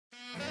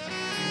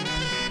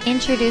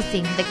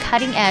Introducing the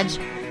cutting-edge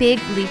Big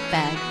Leaf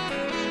Bag.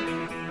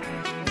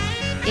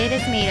 It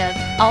is made of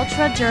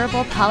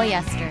ultra-durable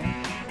polyester,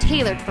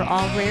 tailored for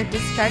all rare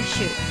discharge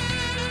shoots.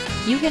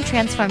 You can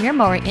transform your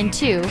mower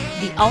into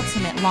the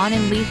ultimate lawn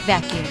and leaf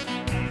vacuum.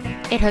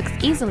 It hooks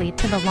easily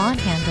to the lawn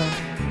handle.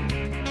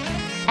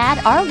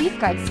 Add our leaf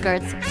guard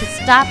skirts to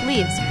stop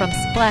leaves from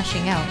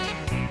splashing out.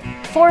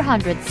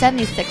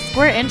 476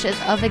 square inches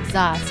of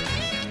exhaust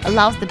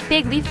allows the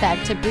Big Leaf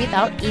Bag to breathe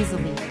out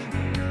easily.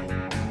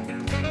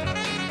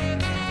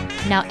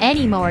 Now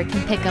any mower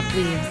can pick up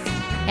leaves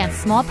and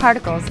small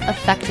particles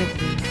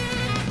effectively.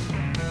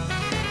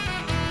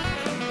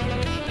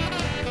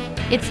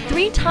 It's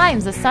 3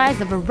 times the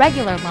size of a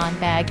regular lawn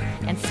bag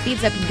and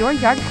speeds up your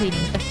yard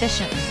cleaning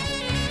efficiently.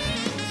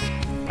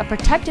 A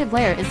protective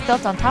layer is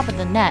built on top of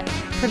the net,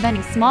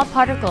 preventing small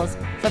particles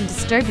from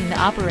disturbing the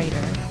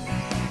operator.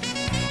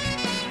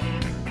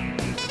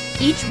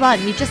 Each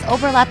run, you just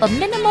overlap a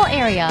minimal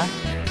area,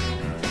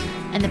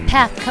 and the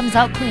path comes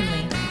out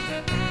cleanly.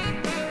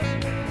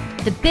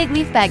 The Big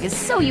Leaf Bag is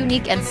so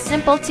unique and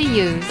simple to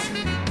use.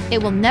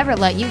 It will never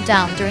let you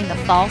down during the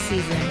fall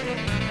season.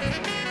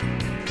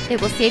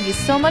 It will save you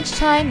so much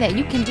time that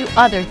you can do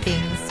other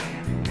things.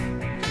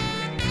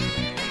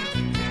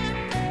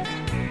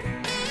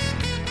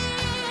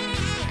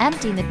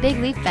 Emptying the Big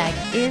Leaf Bag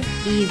is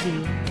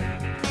easy.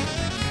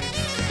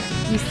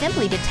 You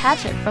simply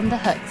detach it from the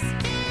hooks.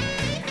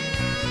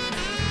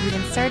 You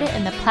insert it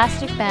in the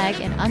plastic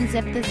bag and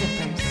unzip the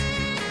zippers.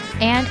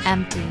 And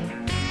empty.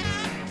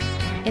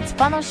 Its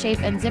funnel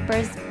shape and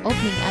zippers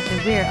opening at the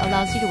rear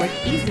allows you to work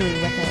easily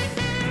with it.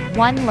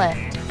 One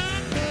lift.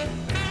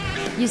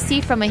 You see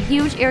from a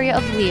huge area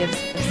of leaves,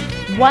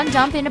 one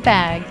dump in a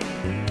bag.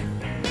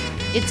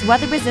 It's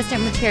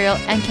weather-resistant material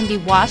and can be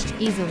washed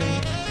easily.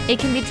 It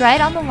can be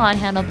dried on the lawn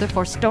handle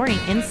before storing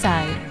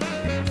inside.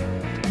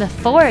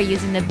 Before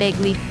using the Big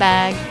Leaf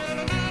Bag.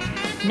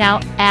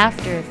 Now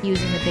after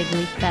using the Big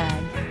Leaf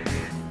Bag.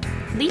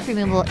 Leaf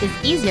removal is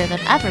easier than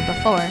ever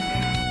before.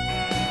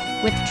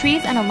 With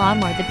trees and a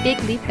lawnmower, the Big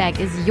Leaf Bag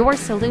is your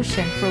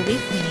solution for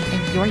leaf cleaning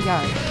in your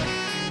yard.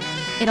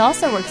 It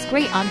also works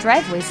great on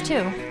driveways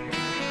too.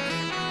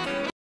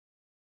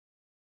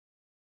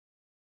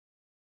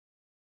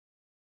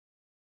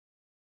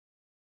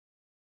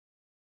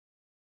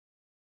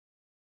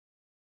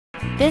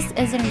 This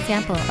is an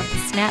example of the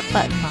snap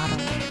button model.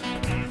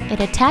 It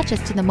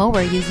attaches to the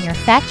mower using your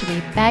factory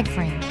bag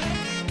frame.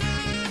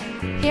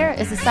 Here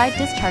is a side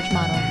discharge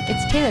model.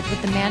 It's tailored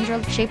with the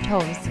mandrel shaped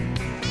hose.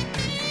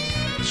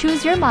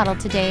 Choose your model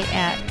today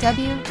at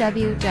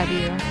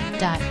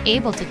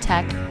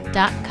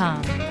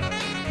www.abletotech.com.